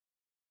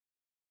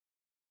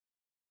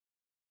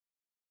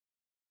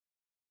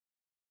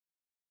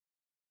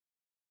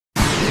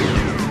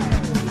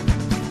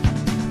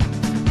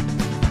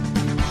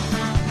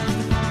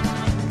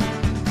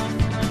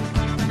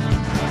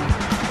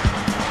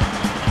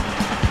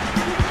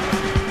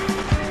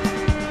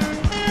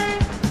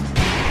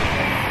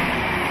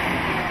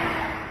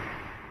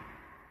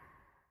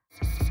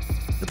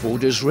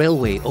Borders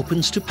Railway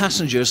opens to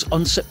passengers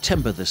on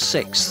September the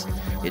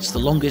 6th. It's the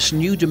longest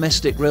new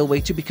domestic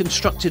railway to be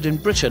constructed in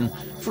Britain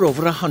for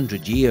over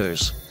 100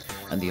 years.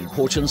 And the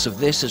importance of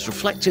this is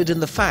reflected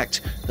in the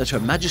fact that Her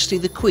Majesty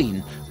the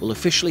Queen will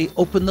officially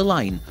open the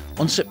line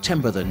on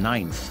September the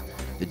 9th,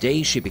 the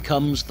day she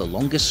becomes the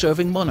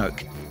longest-serving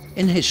monarch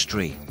in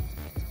history.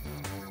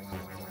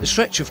 The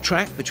stretch of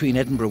track between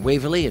Edinburgh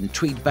Waverley and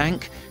Tweed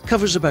Bank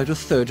covers about a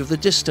third of the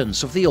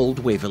distance of the old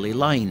Waverley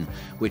line,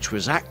 which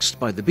was axed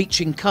by the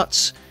Beeching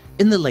Cuts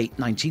in the late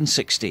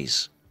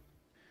 1960s.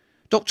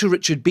 Dr.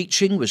 Richard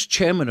Beeching was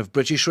chairman of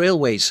British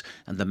Railways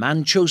and the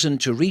man chosen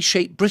to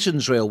reshape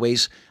Britain's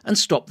railways and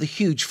stop the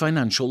huge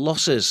financial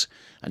losses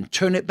and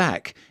turn it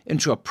back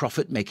into a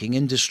profit-making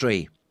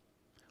industry.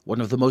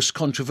 One of the most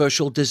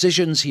controversial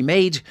decisions he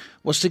made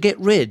was to get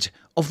rid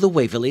of the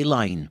Waverley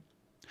line.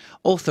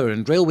 Author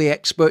and railway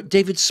expert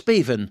David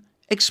Spavin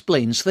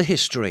explains the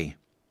history.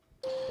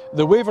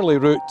 The Waverley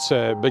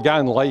route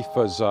began life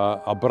as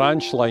a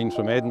branch line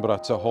from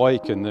Edinburgh to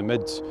Hawick in the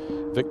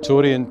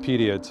mid-Victorian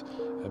period,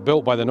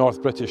 built by the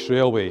North British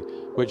Railway,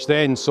 which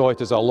then saw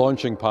it as a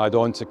launching pad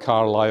onto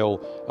Carlisle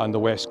and the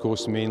West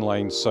Coast Main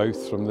Line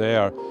south from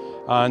there.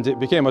 And it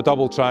became a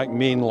double-track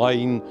main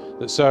line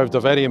that served a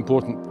very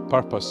important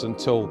purpose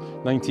until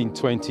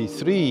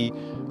 1923,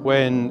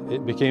 when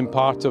it became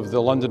part of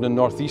the London and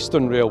North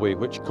Eastern Railway,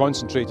 which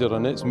concentrated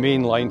on its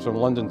main line from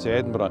London to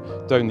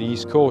Edinburgh down the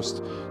east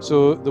coast.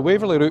 So the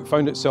Waverley route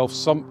found itself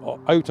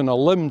out on a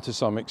limb to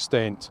some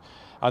extent.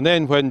 And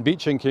then when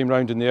Beeching came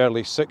round in the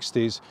early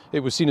 60s,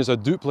 it was seen as a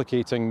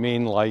duplicating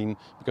main line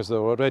because there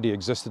already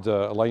existed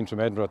a line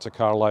from Edinburgh to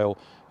Carlisle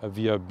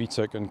via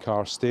Beatock and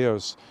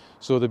Carstairs.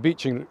 So the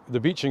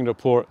Beeching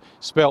report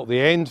spelt the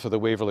end for the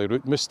Waverley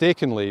route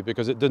mistakenly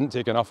because it didn't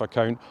take enough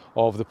account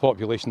of the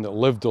population that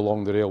lived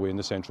along the railway in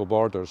the Central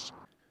Borders.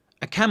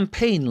 A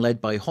campaign led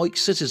by Hawick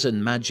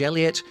citizen Madge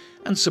Elliott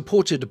and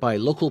supported by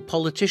local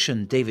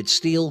politician David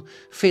Steele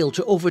failed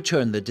to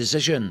overturn the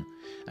decision.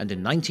 And in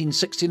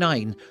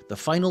 1969, the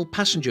final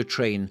passenger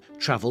train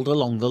travelled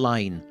along the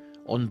line.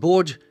 On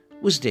board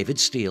was David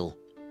Steele.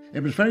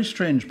 It was very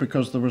strange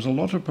because there was a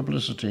lot of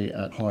publicity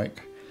at Hawick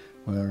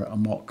where a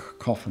mock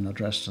coffin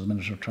addressed to the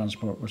Minister of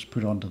Transport was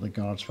put onto the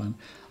guards van.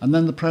 And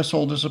then the press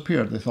all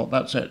disappeared. They thought,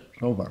 that's it,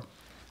 it's over.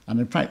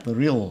 And in fact, the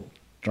real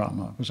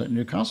drama was at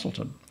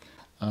Newcastleton.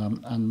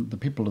 And the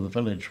people of the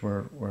village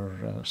were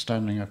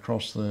standing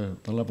across the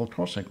level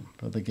crossing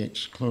where the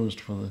gates closed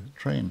for the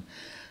train.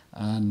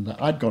 And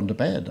I'd gone to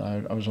bed.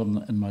 I was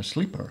in my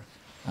sleeper.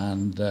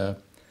 And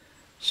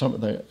some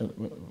of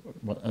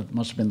it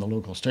must have been the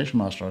local station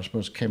master, I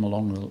suppose, came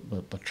along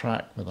the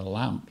track with a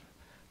lamp,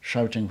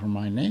 shouting for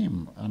my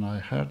name, and I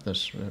heard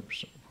this,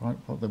 what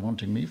are they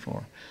wanting me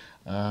for?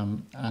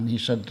 And he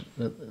said,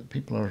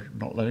 people are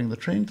not letting the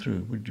train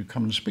through, would you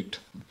come and speak to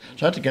them?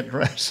 So I had to get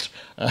dressed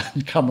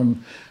and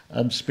come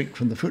and speak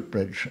from the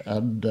footbridge,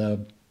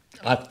 and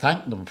I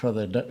thanked them for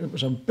it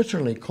was a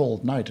bitterly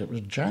cold night, it was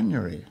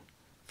January,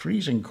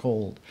 freezing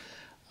cold,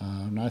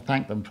 and I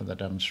thanked them for the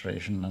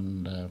demonstration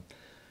and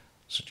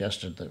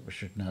suggested that we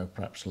should now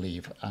perhaps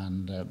leave,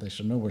 and they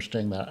said, no, we're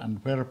staying there, and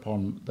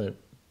whereupon the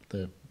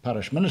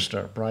parish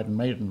minister, Bryden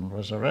Maiden,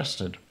 was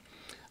arrested.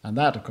 And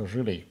that, of course,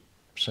 really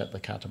set the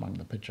cat among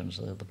the pigeons.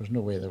 There was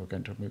no way they were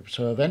going to move.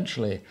 So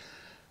eventually,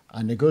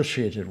 I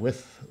negotiated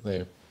with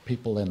the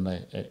people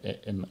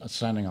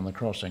standing on the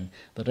crossing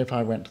that if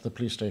I went to the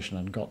police station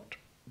and got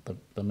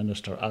the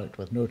minister out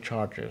with no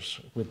charges,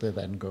 would they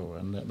then go?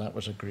 And that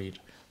was agreed.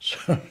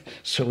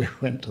 So we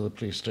went to the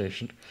police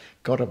station,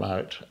 got him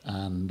out,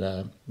 and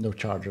no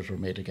charges were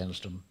made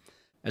against him.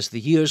 As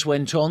the years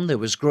went on, there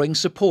was growing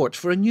support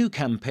for a new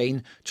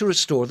campaign to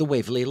restore the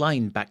Waverley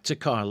line back to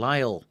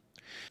Carlisle.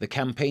 The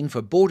campaign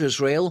for Borders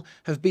Rail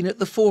have been at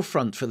the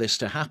forefront for this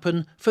to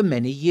happen for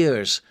many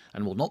years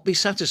and will not be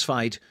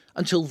satisfied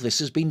until this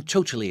has been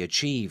totally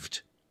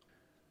achieved.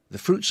 The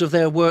fruits of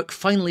their work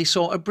finally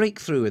saw a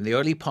breakthrough in the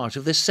early part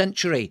of this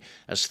century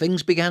as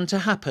things began to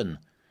happen.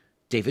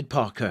 David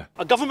Parker.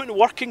 A government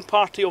working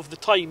party of the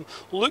time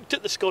looked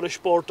at the Scottish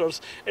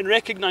borders and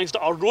recognised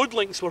that our road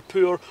links were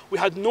poor, we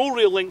had no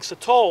rail links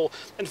at all,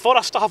 and for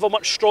us to have a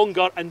much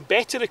stronger and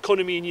better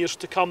economy in years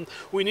to come,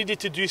 we needed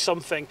to do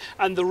something,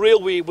 and the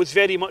railway was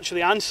very much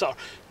the answer.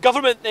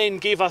 Government then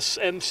gave us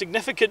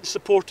significant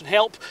support and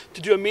help to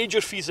do a major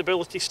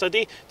feasibility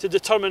study to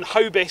determine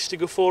how best to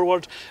go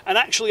forward, and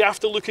actually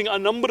after looking at a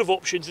number of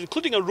options,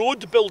 including a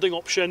road building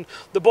option,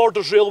 the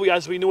Borders Railway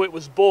as we know it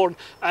was born,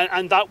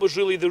 and that was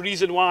really the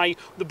reason why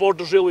the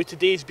Borders Railway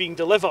today is being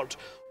delivered.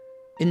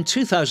 In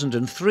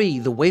 2003,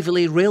 the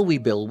Waverley Railway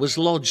Bill was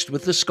lodged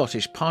with the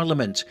Scottish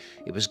Parliament.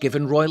 It was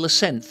given royal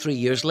assent 3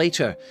 years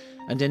later,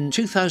 and in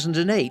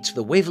 2008,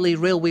 the Waverley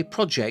Railway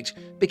project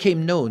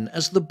became known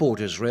as the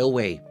Borders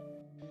Railway.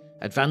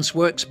 Advance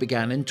works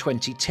began in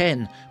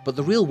 2010, but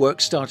the real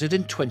work started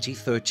in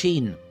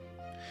 2013.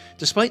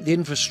 Despite the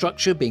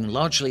infrastructure being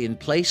largely in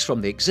place from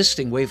the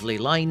existing Waverley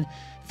line,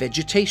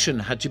 Vegetation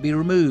had to be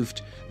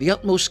removed. The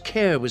utmost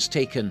care was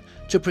taken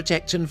to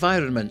protect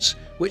environments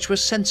which were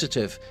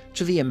sensitive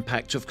to the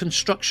impact of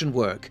construction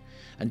work,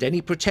 and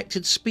any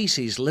protected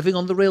species living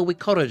on the railway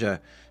corridor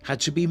had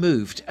to be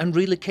moved and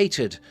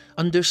relocated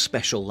under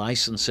special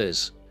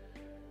licences.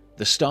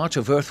 The start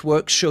of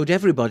earthworks showed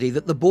everybody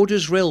that the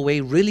Borders Railway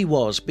really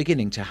was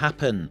beginning to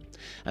happen,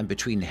 and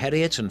between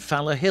Heriot and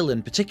Falla Hill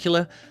in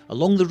particular,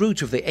 along the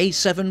route of the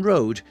A7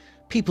 road,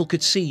 people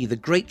could see the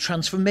great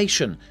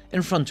transformation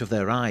in front of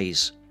their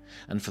eyes.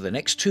 And for the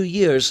next 2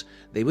 years,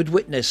 they would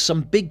witness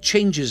some big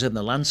changes in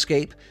the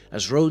landscape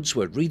as roads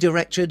were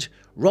redirected,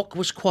 rock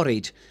was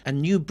quarried,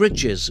 and new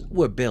bridges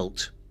were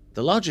built.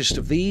 The largest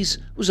of these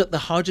was at the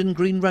Harden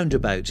Green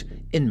roundabout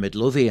in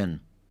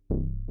Midlothian.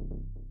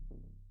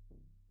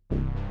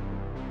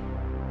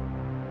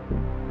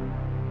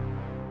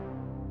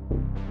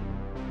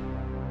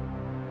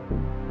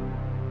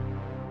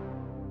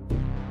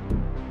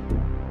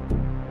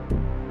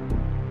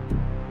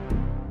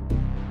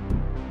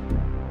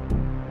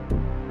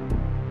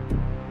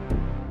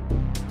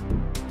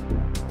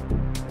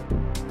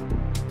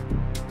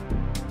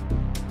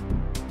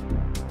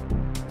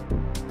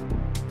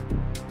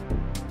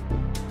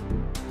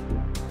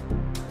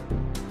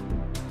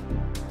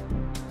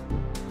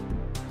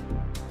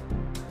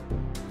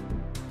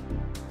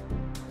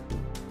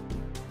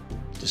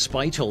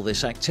 Despite all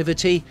this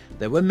activity,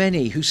 there were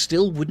many who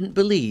still wouldn't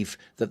believe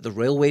that the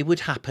railway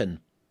would happen.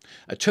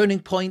 A turning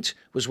point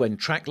was when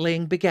track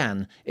laying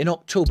began in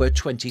October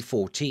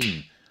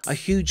 2014, a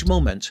huge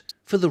moment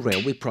for the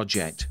railway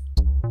project.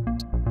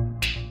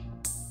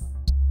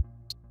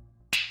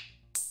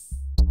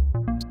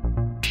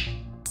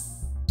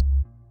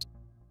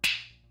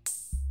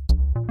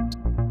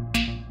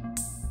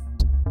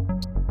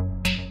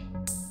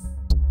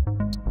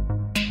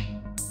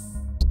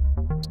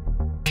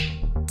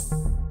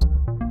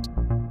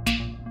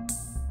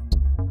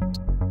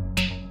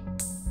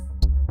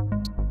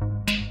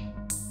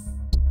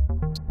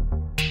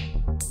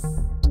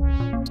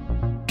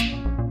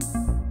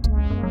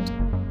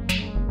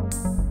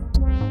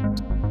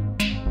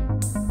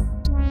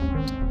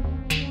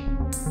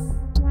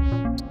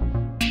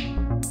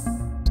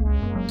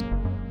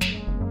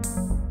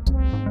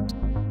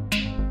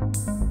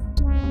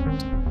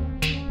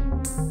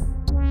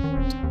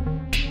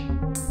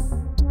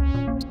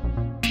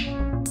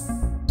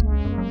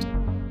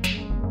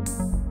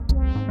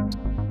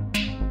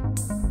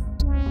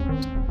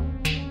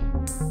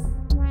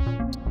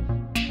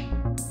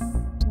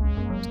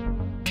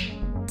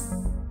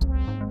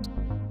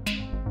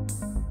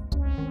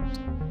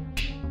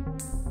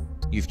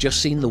 You've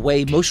just seen the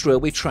way most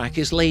railway track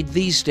is laid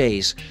these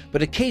days,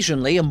 but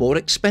occasionally a more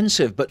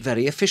expensive but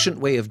very efficient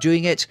way of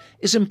doing it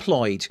is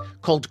employed,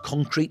 called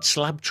concrete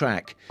slab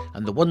track,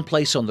 and the one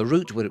place on the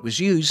route where it was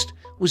used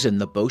was in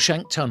the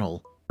Beauchamp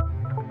Tunnel.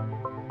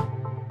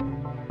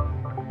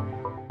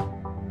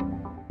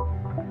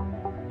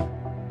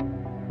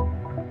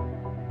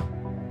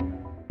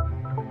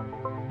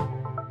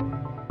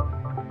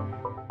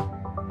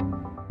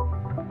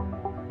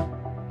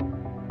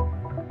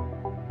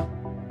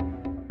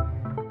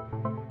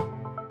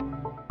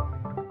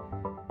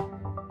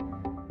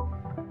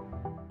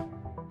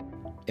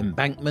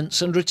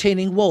 Embankments and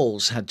retaining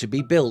walls had to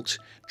be built,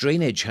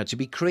 drainage had to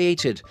be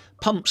created,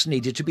 pumps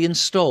needed to be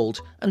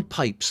installed and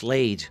pipes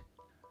laid.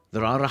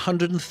 There are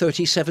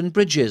 137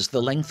 bridges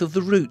the length of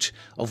the route,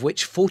 of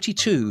which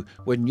 42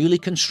 were newly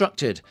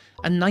constructed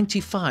and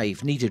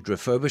 95 needed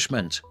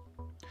refurbishment.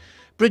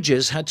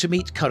 Bridges had to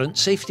meet current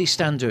safety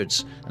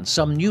standards and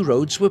some new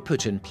roads were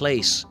put in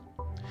place.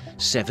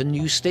 7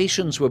 new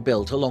stations were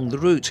built along the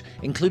route,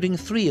 including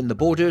 3 in the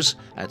Borders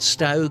at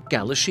Stow,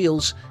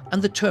 Galashiels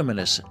and the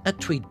terminus at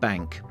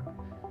Tweedbank.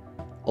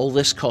 All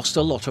this cost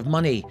a lot of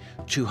money,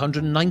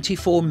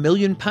 £294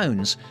 million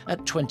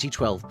at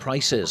 2012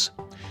 prices,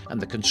 and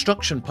the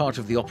construction part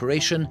of the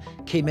operation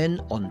came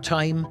in on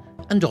time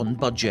and on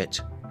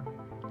budget.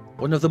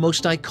 One of the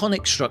most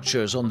iconic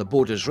structures on the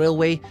Borders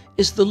Railway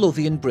is the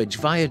Lothian Bridge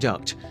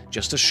Viaduct,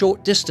 just a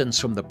short distance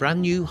from the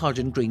brand new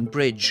Harden Green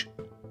Bridge.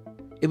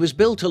 It was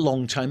built a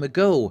long time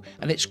ago,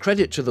 and it's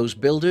credit to those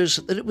builders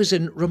that it was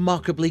in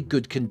remarkably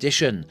good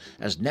condition,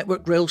 as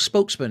Network Rail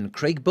spokesman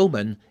Craig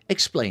Bowman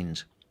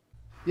explained.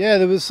 Yeah,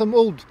 there was some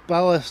old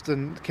ballast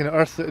and kind of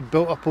earth that had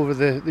built up over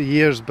the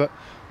years, but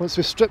once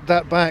we stripped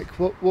that back,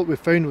 what we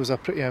found was a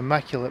pretty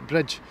immaculate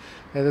bridge.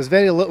 There's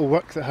very little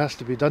work that has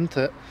to be done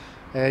to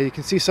it. You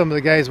can see some of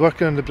the guys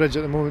working on the bridge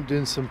at the moment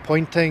doing some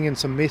pointing and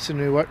some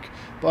masonry work,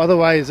 but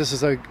otherwise this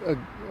is a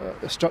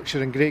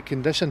structure in great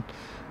condition.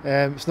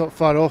 It's not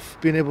far off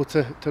being able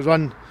to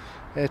run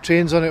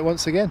trains on it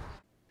once again.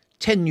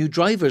 10 new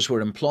drivers were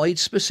employed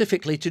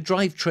specifically to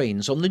drive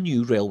trains on the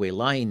new railway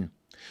line.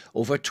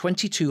 Over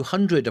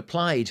 2,200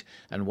 applied,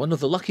 and one of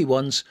the lucky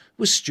ones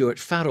was Stuart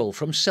Farrell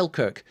from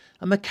Selkirk,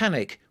 a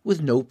mechanic with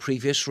no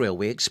previous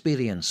railway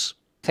experience.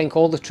 I think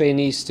all the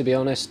trainees, to be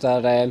honest,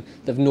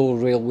 they've no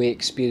railway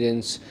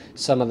experience.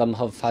 Some of them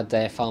have had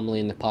family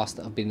in the past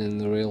that have been in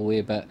the railway,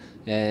 but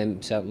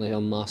certainly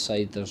on my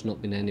side there's not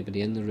been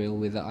anybody in the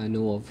railway that I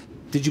know of.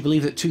 Did you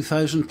believe that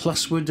 2,000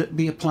 plus would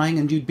be applying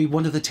and you'd be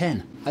one of the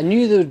 10? I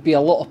knew there would be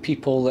a lot of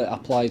people that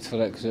applied for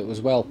it because it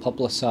was well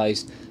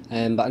publicised,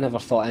 but I never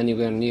thought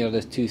anywhere near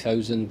the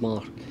 2,000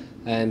 mark.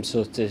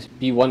 So to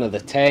be one of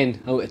the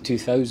 10 out of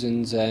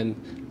 2,000 is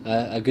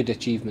a good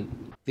achievement.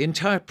 The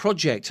entire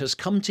project has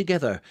come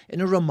together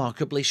in a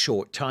remarkably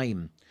short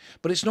time,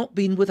 but it's not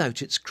been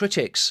without its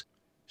critics.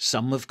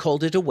 Some have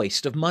called it a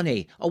waste of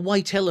money, a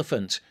white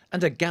elephant,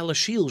 and a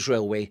Galashiels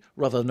railway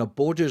rather than a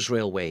Borders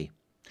railway.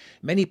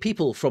 Many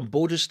people from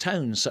Borders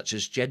towns such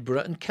as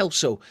Jedburgh and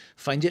Kelso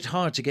find it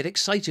hard to get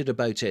excited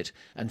about it,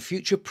 and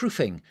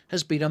future-proofing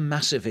has been a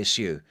massive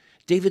issue.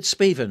 David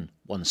Spaven,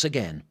 once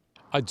again.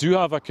 I do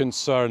have a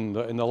concern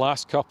that in the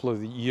last couple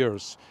of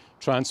years,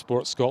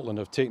 Transport Scotland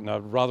have taken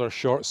a rather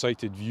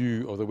short-sighted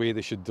view of the way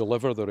they should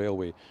deliver the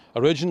railway.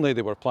 Originally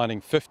they were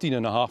planning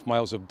 15.5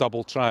 miles of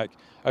double track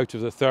out of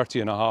the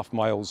 30.5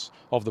 miles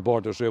of the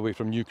Borders Railway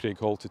from New Craig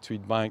Hall to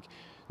Tweed Bank.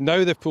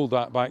 Now they've pulled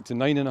that back to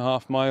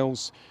 9.5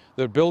 miles.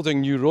 They're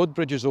building new road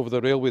bridges over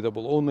the railway that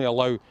will only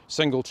allow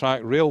single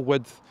track rail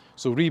width.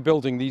 So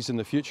rebuilding these in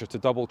the future to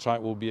double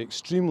track will be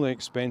extremely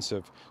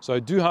expensive. So I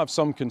do have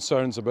some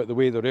concerns about the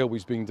way the railway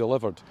is being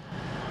delivered.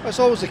 It's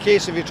always the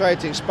case if you try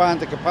to expand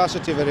the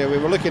capacity of a railway.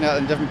 We're looking at it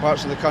in different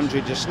parts of the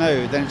country just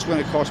now, then it's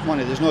going to cost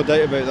money, there's no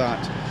doubt about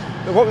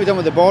that. But what we've done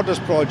with the Borders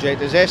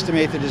project is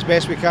estimated as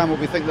best we can what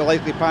we think the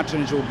likely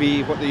patronage will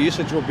be, what the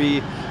usage will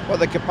be, what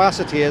the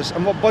capacity is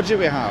and what budget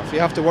we have. You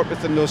have to work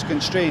within those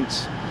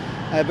constraints.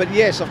 But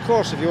yes, of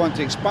course, if you want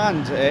to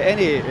expand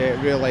any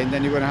rail line,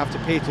 then you're going to have to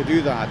pay to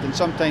do that. And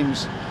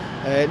sometimes,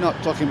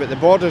 not talking about the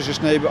Borders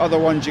just now, but other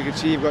ones you can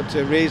see you've got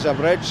to raise a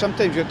bridge.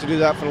 Sometimes you have to do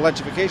that for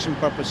electrification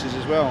purposes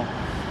as well.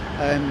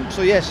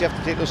 So yes, you have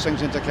to take those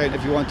things into account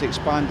if you want to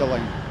expand the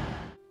line.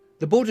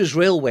 The Borders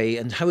Railway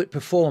and how it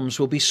performs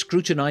will be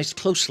scrutinised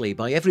closely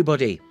by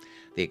everybody.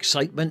 The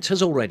excitement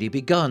has already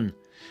begun.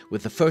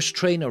 With the first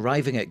train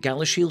arriving at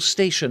Galashiels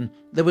station,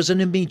 there was an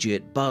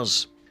immediate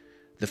buzz.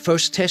 The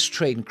first test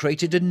train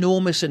created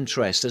enormous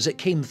interest as it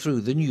came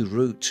through the new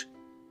route.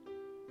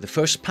 The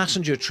first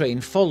passenger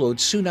train followed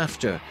soon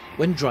after,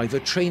 when driver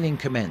training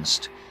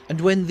commenced, and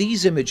when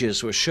these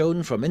images were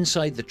shown from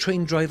inside the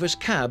train driver's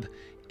cab,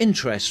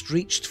 interest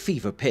reached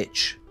fever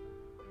pitch.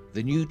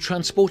 The new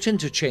transport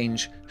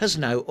interchange has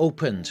now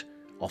opened,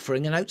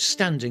 offering an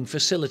outstanding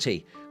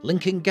facility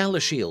linking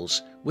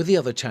Galashiels with the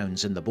other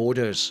towns in the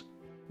Borders.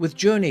 With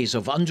journeys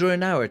of under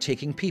an hour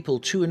taking people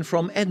to and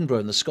from Edinburgh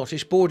and the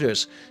Scottish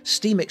Borders,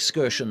 steam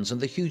excursions and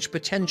the huge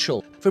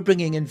potential for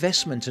bringing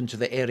investment into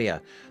the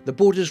area, the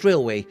Borders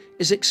Railway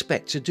is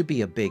expected to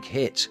be a big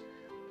hit.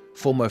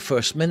 Former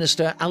First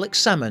Minister Alex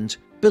Salmond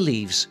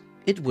believes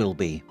it will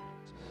be.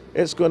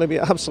 It's going to be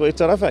absolutely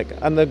terrific,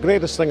 and the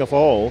greatest thing of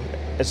all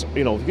is,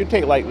 you know, if you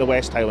take like the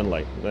West Highland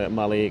line,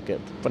 Mallaig,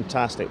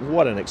 fantastic,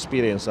 what an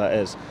experience that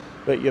is.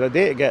 But you're a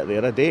day to get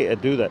there, a day to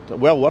do that,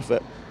 well worth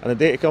it, and a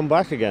day to come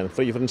back again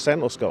for even in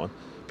Central Scotland.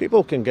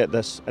 People can get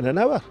this in an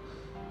hour.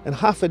 In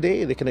half a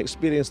day they can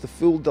experience the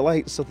full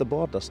delights of the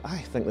Borders. I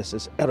think this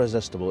is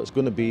irresistible. It's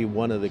going to be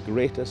one of the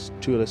greatest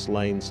tourist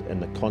lines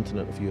in the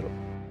continent of Europe.